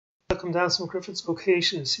welcome to Anselm Griffith's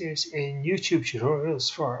Occasion series in YouTube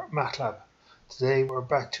tutorials for Matlab. Today we're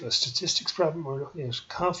back to a statistics problem. We're looking at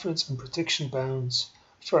confidence and prediction bounds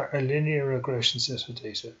for a linear regression set of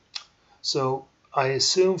data. So I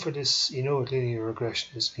assume for this you know what linear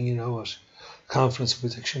regression is and you know what confidence and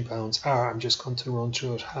prediction bounds are. I'm just going to run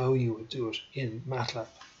through it how you would do it in Matlab.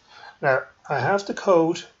 Now I have the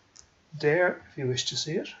code there if you wish to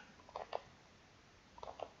see it.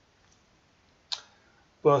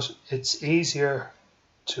 But it's easier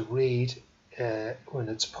to read when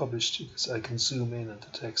it's published because I can zoom in on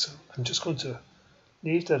the text. So I'm just going to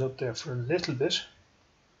leave that up there for a little bit.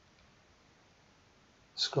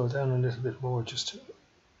 Scroll down a little bit more just to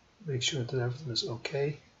make sure that everything is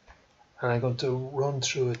okay. And I'm going to run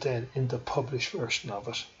through it then in the published version of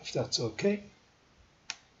it, if that's okay.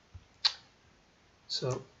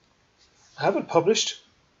 So I have it published.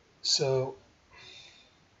 So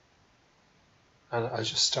and I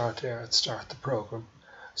just start there and start the program.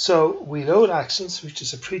 So we load actions, which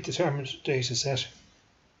is a predetermined data set,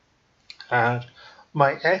 and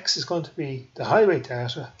my X is going to be the highway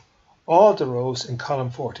data, all the rows in column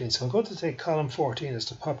 14. So I'm going to take column 14 as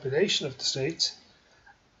the population of the states,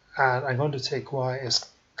 and I'm going to take Y as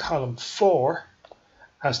column 4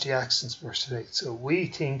 as the actions per state. So we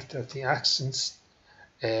think that the actions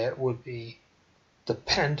would be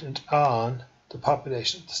dependent on the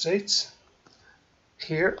population of the states.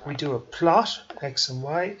 Here we do a plot X and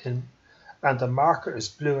Y and the marker is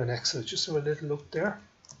blue and X. So just have a little look there.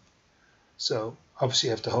 So obviously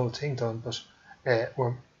you have the whole thing done, but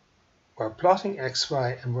we're plotting X,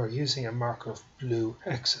 Y and we're using a marker of blue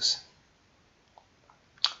X's.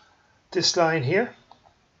 This line here,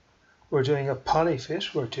 we're doing a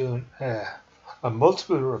polyfit. We're doing a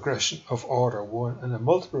multiple regression of order 1, and a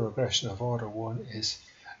multiple regression of order 1 is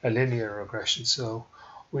a linear regression. So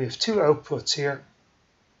we have two outputs here.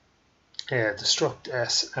 The struct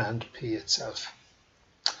S and P itself.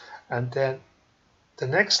 And then the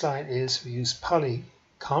next line is we use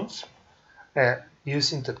polyconf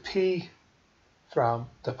using the P from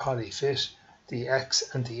the polyfit, the X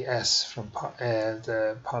and the S from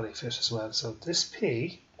the polyfit as well. So this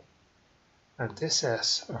P and this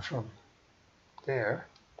S are from there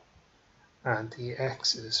and the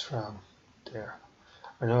X is from there.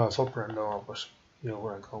 I know I've upper and lower, but you know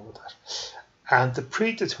where I'm going with that. And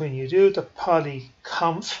when you do the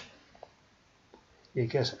polyconf, you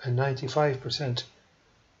get a 95%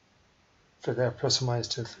 for their plus or minus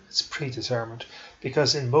tilde. It's predetermined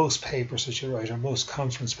because in most papers that you write, or most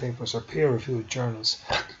conference papers or peer-reviewed journals,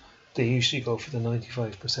 they usually go for the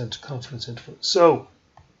 95% confidence interval. So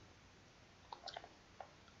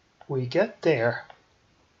we get there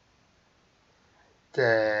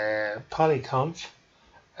the polyconf,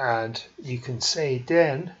 and you can say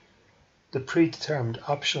then the predetermined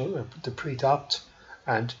optional, or the predopt,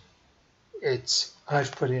 and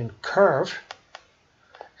I've put in curve.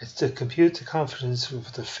 It's to compute the confidence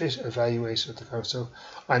of the fit evaluation of the curve. So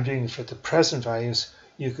I'm doing it for the present values.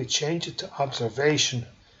 You could change it to observation,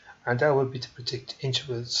 and that would be to predict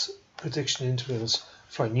prediction intervals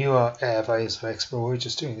for new values of X, but we're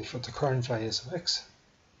just doing it for the current values of X.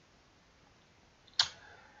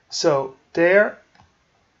 So there,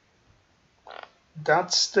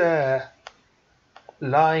 that's the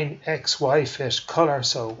line X, Y fit color.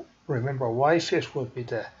 So remember, Y fit would be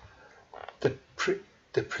the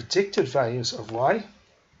predicted values of Y,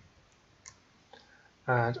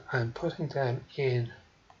 and I'm putting them in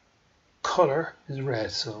color is red.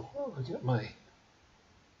 So I get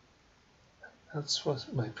that's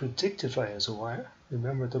what my predicted values of Y are.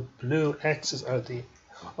 Remember, the blue X's are the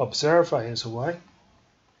observed values of Y.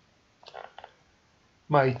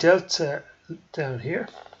 My delta down here.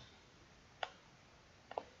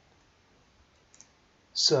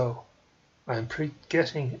 So I'm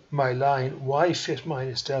getting my line Y fit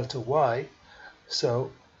minus delta Y.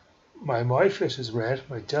 So my Y fit is red.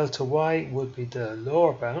 My delta Y would be the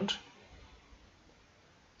lower bound.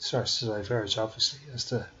 Starts to diverge obviously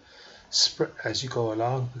as you go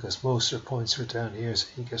along, because most of the points are down here, so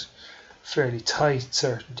you get fairly tight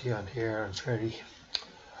certainty on here and fairly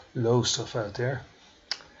low stuff out there.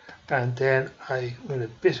 And then with a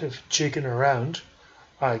bit of jigging around,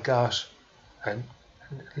 I got an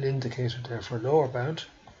indicator there for lower bound.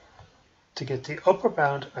 To get the upper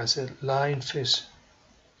bound, I said line fit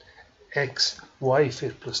X, Y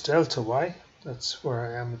fit plus delta Y. That's where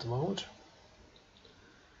I am at the moment.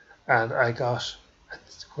 And I got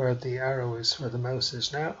where the arrow is, where the mouse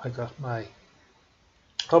is now, I got my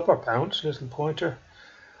upper bound, little pointer.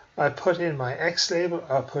 I put in my X label,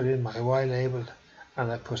 I put in my Y label, and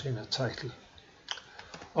I put in a title.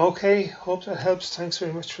 Okay, hope that helps. Thanks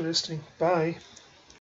very much for listening. Bye.